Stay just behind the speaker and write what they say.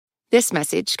This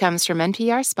message comes from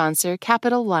NPR sponsor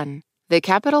Capital One. The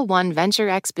Capital One Venture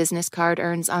X business card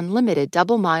earns unlimited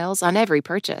double miles on every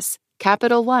purchase.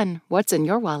 Capital One, what's in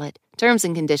your wallet? Terms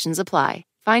and conditions apply.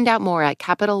 Find out more at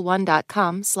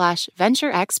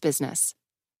CapitalOne.com/VentureXBusiness.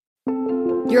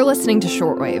 You're listening to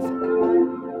Shortwave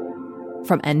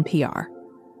from NPR.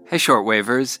 Hey,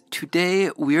 Shortwavers.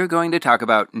 Today, we're going to talk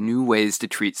about new ways to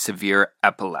treat severe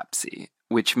epilepsy,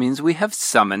 which means we have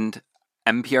summoned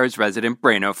NPR's resident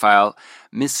brainophile,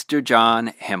 Mr.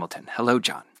 Jon Hamilton. Hello,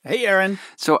 Jon. Hey, Aaron.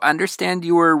 So I understand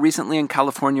you were recently in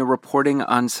California reporting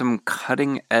on some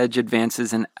cutting-edge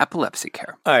advances in epilepsy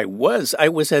care. I was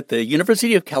at the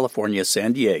University of California,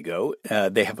 San Diego.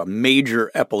 They have a major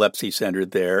epilepsy center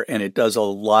there, and it does a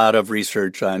lot of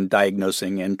research on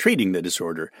diagnosing and treating the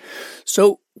disorder.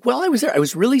 So while I was there, I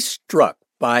was really struck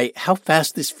by how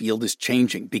fast this field is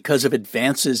changing because of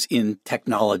advances in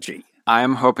technology. I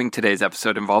am hoping today's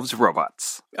episode involves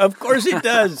robots. Of course it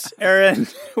does, Aaron.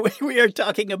 We are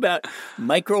talking about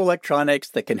microelectronics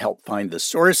that can help find the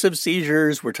source of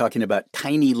seizures. We're talking about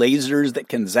tiny lasers that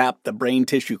can zap the brain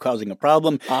tissue causing a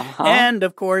problem. And,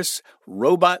 of course,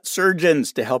 robot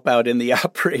surgeons to help out in the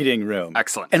operating room.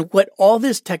 Excellent. And what all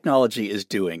this technology is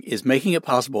doing is making it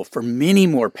possible for many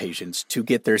more patients to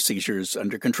get their seizures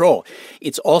under control.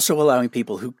 It's also allowing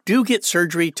people who do get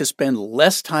surgery to spend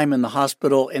less time in the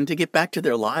hospital and to get back to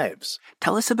their lives.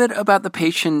 Tell us a bit about the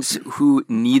patients who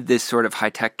need this sort of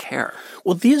high-tech care.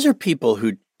 Well, these are people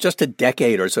who just a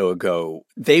decade or so ago,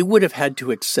 they would have had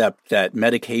to accept that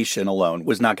medication alone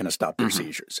was not going to stop their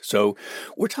seizures. So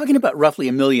we're talking about roughly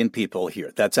 1 million people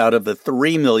here. That's out of the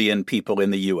 3 million people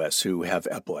in the U.S. who have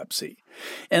epilepsy.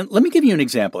 And let me give you an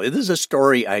example. This is a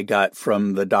story I got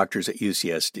from the doctors at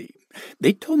UCSD.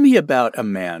 They told me about a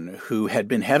man who had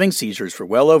been having seizures for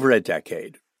well over a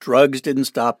decade. Drugs didn't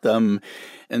stop them,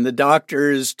 and the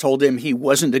doctors told him he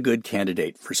wasn't a good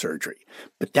candidate for surgery.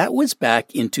 But that was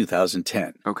back in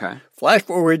 2010. Okay. Flash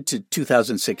forward to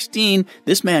 2016,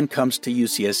 this man comes to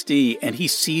UCSD, and he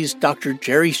sees Dr.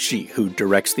 Jerry Shi, who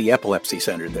directs the epilepsy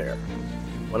center there.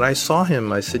 When I saw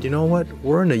him, I said, you know what?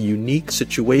 We're in a unique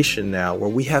situation now where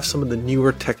we have some of the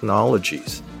newer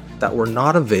technologies that were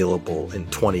not available in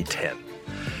 2010.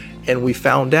 And we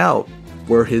found out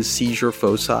where his seizure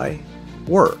foci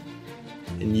were.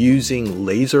 And using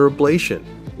laser ablation,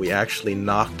 we actually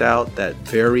knocked out that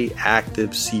very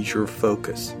active seizure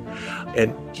focus.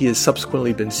 And he has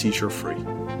subsequently been seizure-free.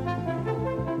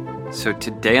 So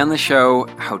today on the show,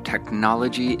 how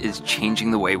technology is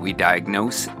changing the way we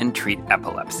diagnose and treat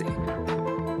epilepsy.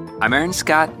 I'm Aaron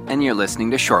Scott, and you're listening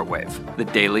to Shortwave, the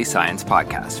daily science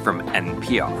podcast from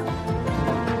NPR.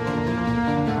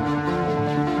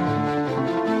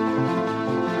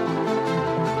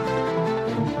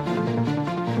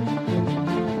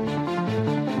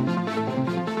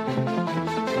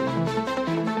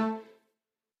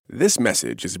 This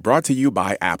message is brought to you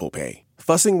by Apple Pay.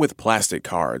 Fussing with plastic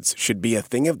cards should be a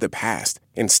thing of the past.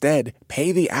 Instead,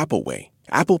 pay the Apple way.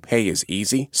 Apple Pay is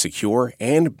easy, secure,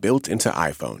 and built into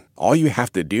iPhone. All you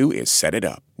have to do is set it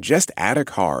up. Just add a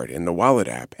card in the Wallet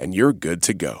app and you're good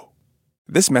to go.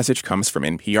 This message comes from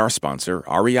NPR sponsor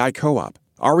REI Co-op.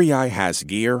 REI has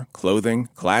gear, clothing,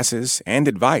 classes, and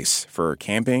advice for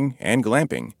camping and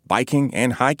glamping, biking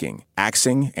and hiking,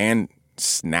 axing and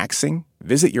snacksing.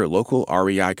 Visit your local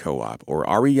REI Co-op or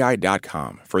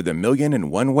rei.com for the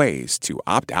 1,000,001 ways to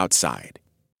opt outside.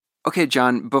 Okay,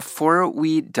 Jon, before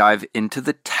we dive into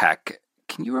the tech,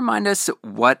 can you remind us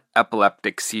what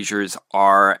epileptic seizures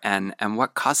are and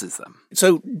what causes them?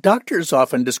 So doctors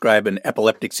often describe an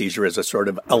epileptic seizure as a sort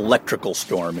of electrical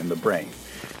storm in the brain.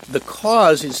 The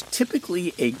cause is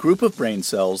typically a group of brain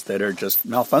cells that are just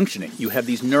malfunctioning. You have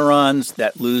these neurons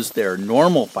that lose their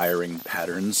normal firing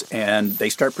patterns, and they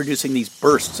start producing these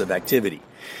bursts of activity.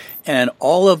 And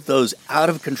all of those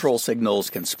out-of-control signals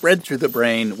can spread through the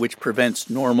brain, which prevents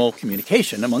normal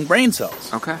communication among brain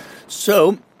cells. Okay.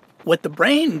 So what the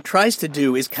brain tries to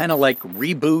do is kind of like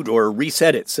reboot or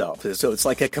reset itself. So it's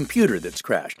like a computer that's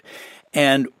crashed.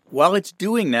 And while it's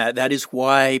doing that, that is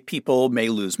why people may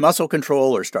lose muscle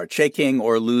control or start shaking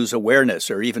or lose awareness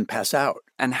or even pass out.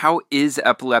 And how is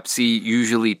epilepsy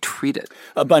usually treated?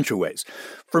 A bunch of ways.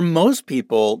 For most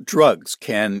people, drugs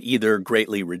can either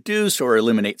greatly reduce or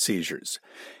eliminate seizures.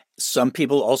 Some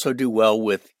people also do well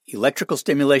with electrical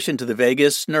stimulation to the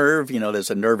vagus nerve. You know, there's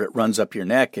a nerve that runs up your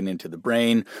neck and into the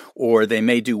brain. Or they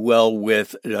may do well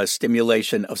with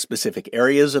stimulation of specific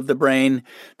areas of the brain.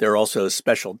 There are also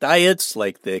special diets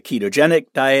like the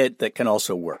ketogenic diet that can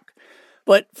also work.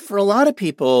 But for a lot of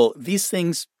people, these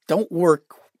things don't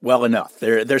work well enough.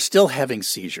 They're still having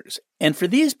seizures. And for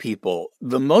these people,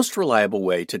 the most reliable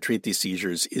way to treat these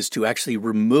seizures is to actually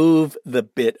remove the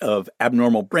bit of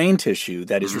abnormal brain tissue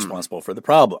that is responsible for the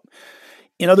problem.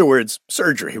 In other words,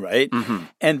 surgery, right?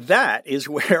 And that is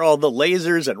where all the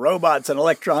lasers and robots and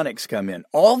electronics come in.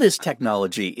 All this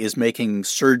technology is making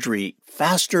surgery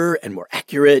faster and more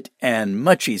accurate and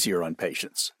much easier on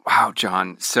patients. Wow,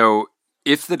 Jon. So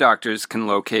if the doctors can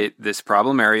locate this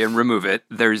problem area and remove it,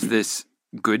 there's this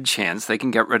good chance they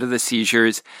can get rid of the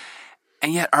seizures.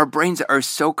 And yet our brains are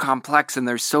so complex and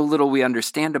there's so little we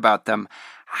understand about them.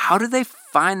 How do they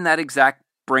find that exact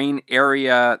brain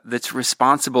area that's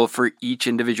responsible for each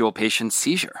individual patient's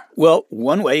seizure? Well,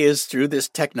 one way is through this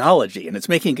technology, and it's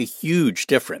making a huge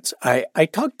difference. I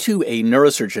talked to a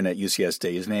neurosurgeon at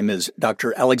UCSD. His name is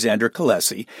Dr. Alexander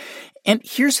Kalesi, and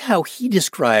here's how he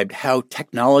described how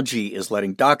technology is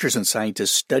letting doctors and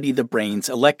scientists study the brain's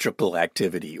electrical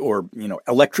activity, or,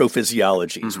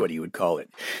 electrophysiology is what he would call it.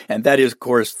 And that is, of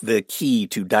course, the key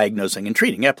to diagnosing and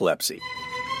treating epilepsy.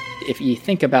 If you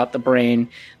think about the brain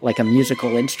like a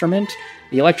musical instrument,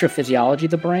 the electrophysiology of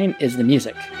the brain is the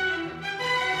music.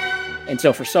 And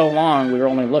so for so long, we were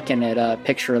only looking at a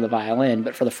picture of the violin,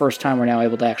 but for the first time, we're now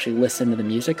able to actually listen to the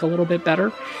music a little bit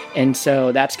better. And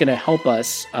so that's going to help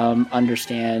us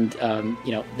understand,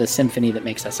 the symphony that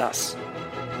makes us us.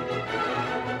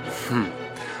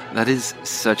 That is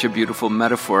such a beautiful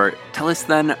metaphor. Tell us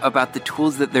then about the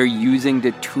tools that they're using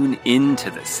to tune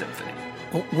into this symphony.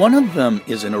 Well, one of them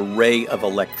is an array of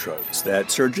electrodes that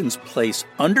surgeons place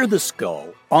under the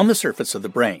skull on the surface of the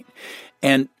brain.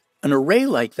 And an array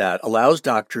like that allows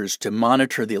doctors to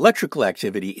monitor the electrical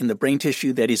activity in the brain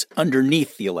tissue that is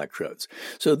underneath the electrodes.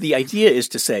 So the idea is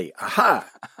to say, aha,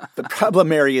 the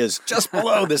problem area is just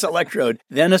below this electrode.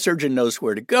 Then a surgeon knows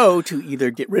where to go to either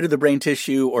get rid of the brain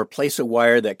tissue or place a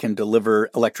wire that can deliver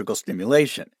electrical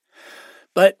stimulation.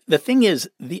 But the thing is,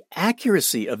 the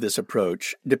accuracy of this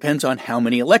approach depends on how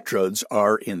many electrodes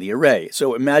are in the array.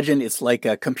 So imagine it's like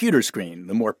a computer screen.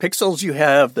 The more pixels you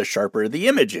have, the sharper the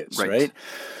image is, right?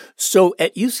 So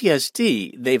at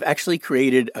UCSD, they've actually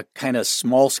created a kind of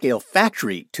small-scale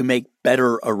factory to make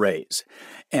better arrays.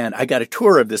 And I got a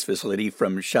tour of this facility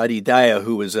from Shadi Daya,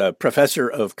 who is a professor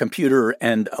of computer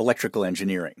and electrical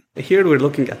engineering. Here we're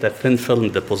looking at a thin film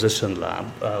deposition lab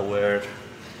where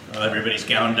everybody's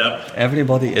gowned up.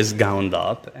 Everybody is gowned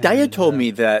up. Daya told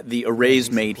me that the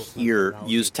arrays made here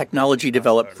use technology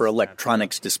developed for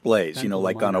electronics displays,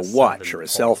 like on a watch or a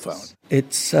cell phone.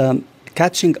 It's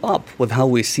catching up with how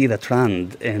we see the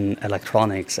trend in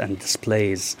electronics and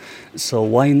displays. So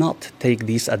why not take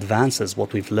these advances,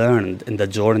 what we've learned in the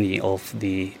journey of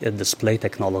the display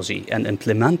technology, and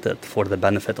implement it for the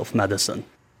benefit of medicine?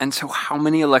 And so how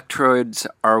many electrodes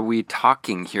are we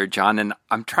talking here, Jon? And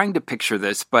I'm trying to picture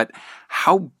this, but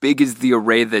how big is the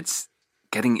array that's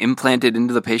getting implanted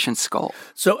into the patient's skull?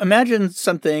 So imagine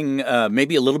something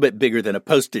maybe a little bit bigger than a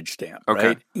postage stamp,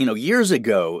 right? Years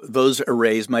ago, those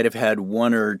arrays might have had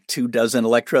 1 or 2 dozen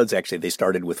electrodes. Actually, they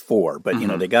started with 4, but,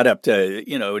 they got up to,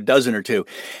 a dozen or 2.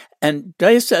 And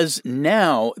Daya says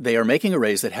now they are making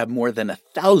arrays that have more than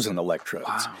 1,000 electrodes.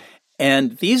 Wow.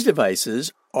 And these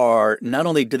devices are, not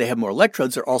only do they have more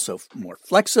electrodes, they're also more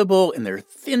flexible and they're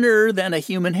thinner than a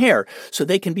human hair. So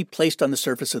they can be placed on the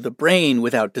surface of the brain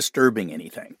without disturbing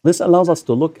anything. This allows us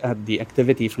to look at the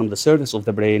activity from the surface of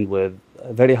the brain with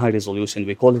very high resolution.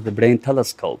 We call it the brain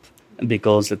telescope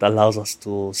because it allows us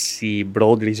to see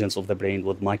broad regions of the brain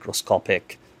with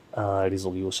microscopic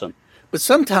resolution. But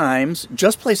sometimes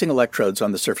just placing electrodes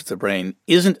on the surface of the brain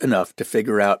isn't enough to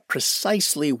figure out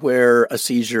precisely where a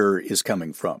seizure is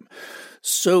coming from.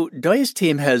 So Daya's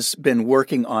team has been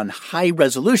working on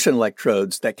high-resolution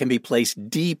electrodes that can be placed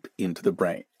deep into the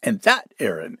brain. And that,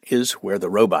 Aaron, is where the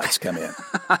robots come in.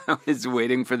 I was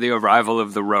waiting for the arrival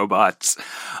of the robots.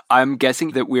 I'm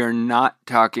guessing that we are not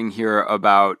talking here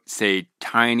about, say,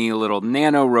 tiny little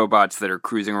nano robots that are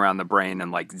cruising around the brain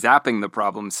and zapping the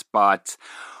problem spots.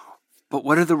 But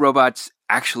what are the robots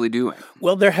actually doing?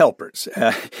 Well, they're helpers.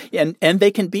 And they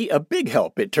can be a big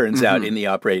help, it turns out, in the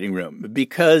operating room,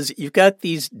 because you've got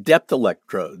these depth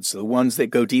electrodes, the ones that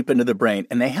go deep into the brain,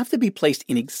 and they have to be placed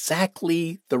in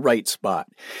exactly the right spot.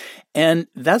 And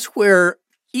that's where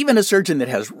even a surgeon that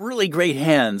has really great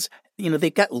hands,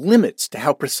 they've got limits to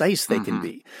how precise they can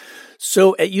be.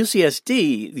 So at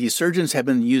UCSD, the surgeons have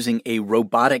been using a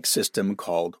robotic system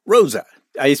called ROSA.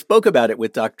 I spoke about it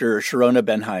with Dr. Sharona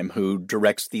Benheim, who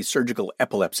directs the surgical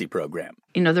epilepsy program.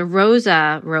 The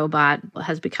ROSA robot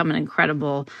has become an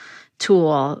incredible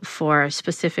tool for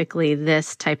specifically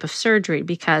this type of surgery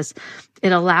because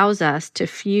it allows us to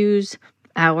fuse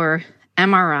our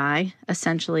MRI,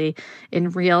 essentially in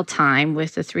real time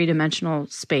with the three-dimensional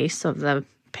space of the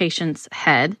patient's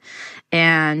head,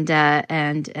 and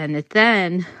it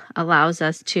then allows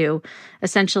us to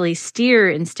essentially steer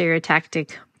in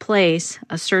stereotactic place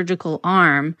a surgical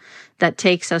arm that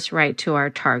takes us right to our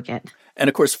target. And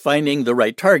of course, finding the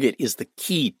right target is the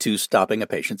key to stopping a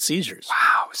patient's seizures.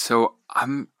 Wow. So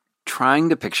I'm trying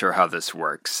to picture how this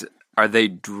works. Are they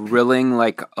drilling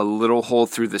like a little hole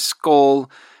through the skull,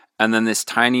 and then this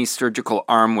tiny surgical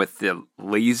arm with the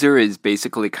laser is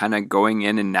basically kind of going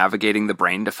in and navigating the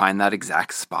brain to find that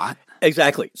exact spot?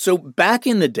 Exactly. So back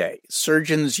in the day,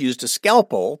 surgeons used a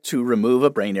scalpel to remove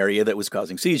a brain area that was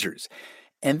causing seizures.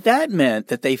 And that meant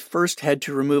that they first had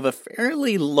to remove a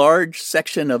fairly large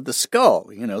section of the skull,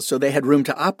 so they had room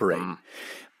to operate.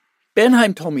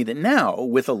 Benheim told me that now,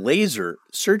 with a laser,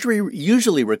 surgery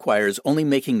usually requires only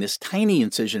making this tiny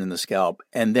incision in the scalp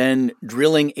and then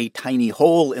drilling a tiny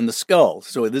hole in the skull.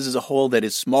 So this is a hole that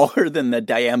is smaller than the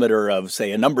diameter of,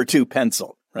 say, a number 2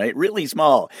 pencil, right? Really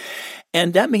small.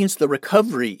 And that means the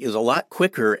recovery is a lot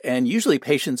quicker, and usually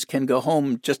patients can go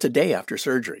home just a day after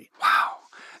surgery. Wow.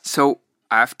 So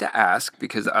I have to ask,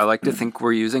 because I like to think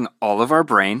we're using all of our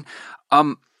brain,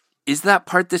 is that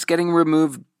part that's getting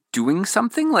removed doing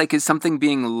something? Like, is something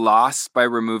being lost by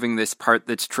removing this part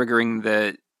that's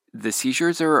triggering the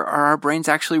seizures, or are our brains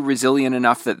actually resilient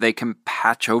enough that they can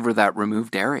patch over that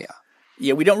removed area?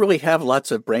 Yeah, we don't really have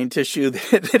lots of brain tissue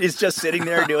that is just sitting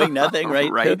there doing nothing, right?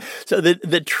 Right. So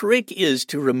the trick is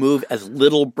to remove as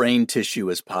little brain tissue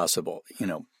as possible.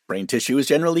 Brain tissue is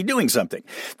generally doing something.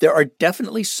 There are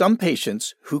definitely some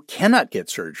patients who cannot get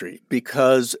surgery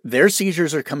because their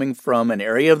seizures are coming from an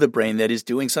area of the brain that is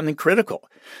doing something critical.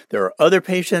 There are other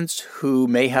patients who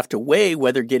may have to weigh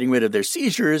whether getting rid of their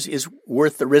seizures is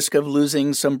worth the risk of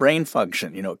losing some brain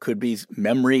function. It could be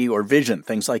memory or vision,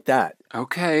 things like that.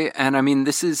 Okay. And I mean,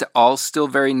 this is all still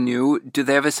very new. Do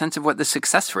they have a sense of what the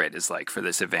success rate is like for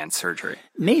this advanced surgery?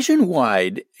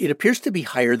 Nationwide, it appears to be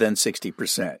higher than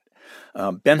 60%.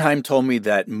 Benheim told me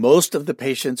that most of the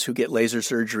patients who get laser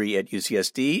surgery at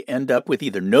UCSD end up with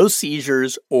either no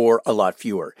seizures or a lot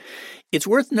fewer. It's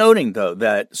worth noting, though,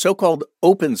 that so-called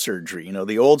open surgery,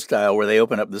 the old style where they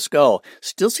open up the skull,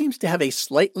 still seems to have a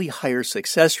slightly higher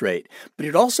success rate, but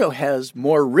it also has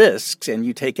more risks, and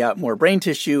you take out more brain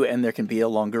tissue, and there can be a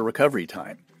longer recovery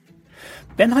time.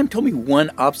 Benheim told me one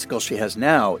obstacle she has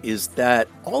now is that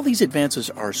all these advances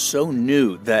are so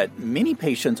new that many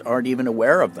patients aren't even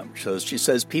aware of them. So she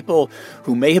says people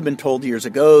who may have been told years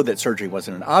ago that surgery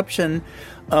wasn't an option,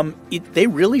 they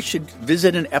really should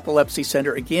visit an epilepsy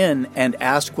center again and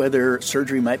ask whether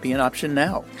surgery might be an option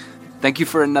now. Thank you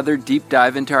for another deep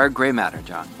dive into our gray matter,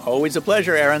 Jon. Always a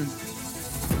pleasure, Aaron.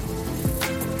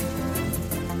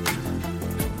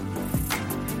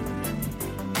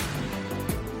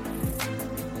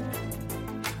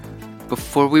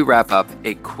 Before we wrap up,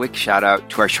 a quick shout out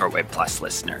to our Shortwave Plus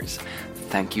listeners.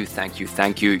 Thank you, thank you,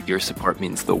 thank you. Your support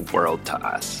means the world to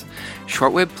us.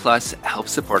 Shortwave Plus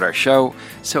helps support our show,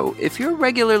 so if you're a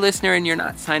regular listener and you're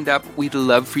not signed up, we'd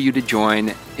love for you to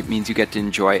join. It means you get to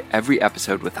enjoy every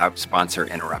episode without sponsor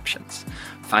interruptions.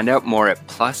 Find out more at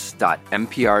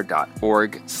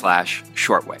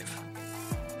plus.npr.org/shortwave.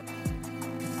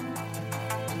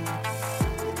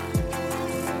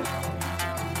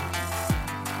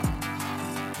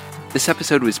 This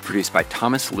episode was produced by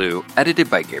Thomas Liu, edited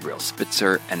by Gabriel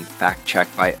Spitzer, and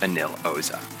fact-checked by Anil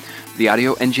Oza. The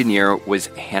audio engineer was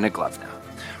Hannah Glovna.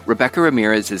 Rebecca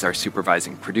Ramirez is our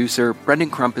supervising producer, Brendan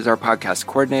Crump is our podcast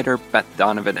coordinator, Beth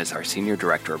Donovan is our senior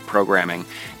director of programming,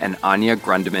 and Anya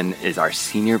Grundeman is our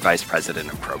senior vice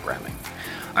president of programming.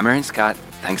 I'm Aaron Scott.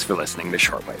 Thanks for listening to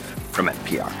Shortwave from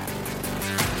NPR.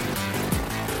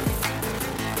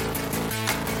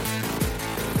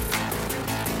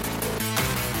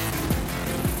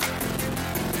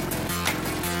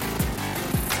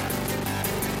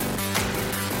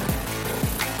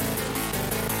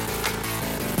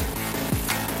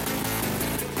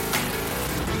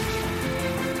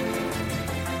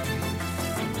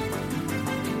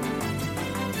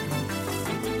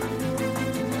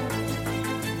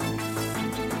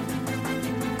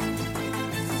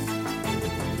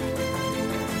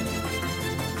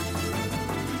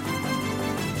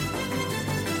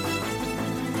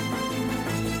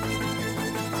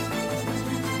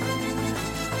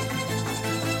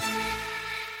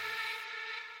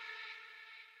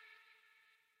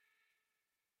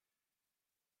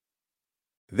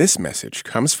 This message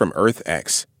comes from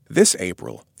EarthX. This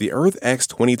April, the EarthX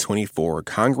 2024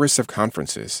 Congress of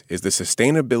Conferences is the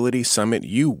sustainability summit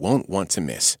you won't want to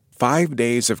miss. 5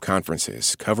 days of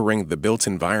conferences covering the built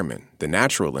environment, the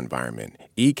natural environment,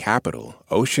 e-capital,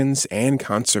 oceans, and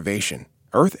conservation.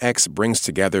 EarthX brings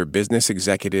together business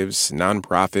executives,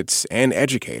 nonprofits, and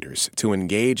educators to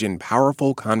engage in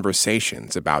powerful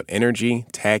conversations about energy,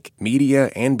 tech, media,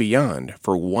 and beyond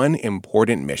for one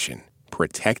important mission: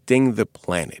 protecting the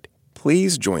planet.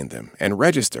 Please join them and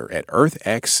register at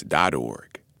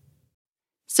earthx.org.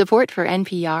 Support for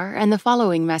NPR and the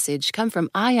following message come from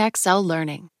IXL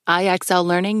Learning. IXL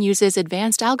Learning uses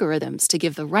advanced algorithms to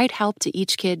give the right help to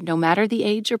each kid no matter the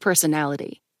age or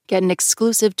personality. Get an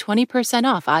exclusive 20%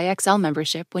 off IXL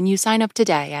membership when you sign up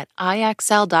today at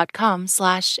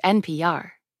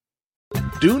IXL.com/NPR.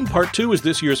 Dune Part 2 is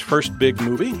this year's first big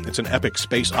movie. It's an epic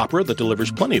space opera that delivers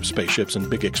plenty of spaceships and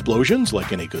big explosions,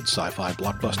 like any good sci-fi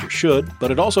blockbuster should, but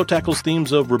it also tackles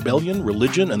themes of rebellion,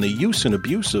 religion, and the use and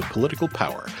abuse of political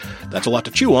power. That's a lot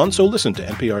to chew on, so listen to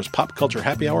NPR's Pop Culture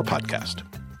Happy Hour podcast.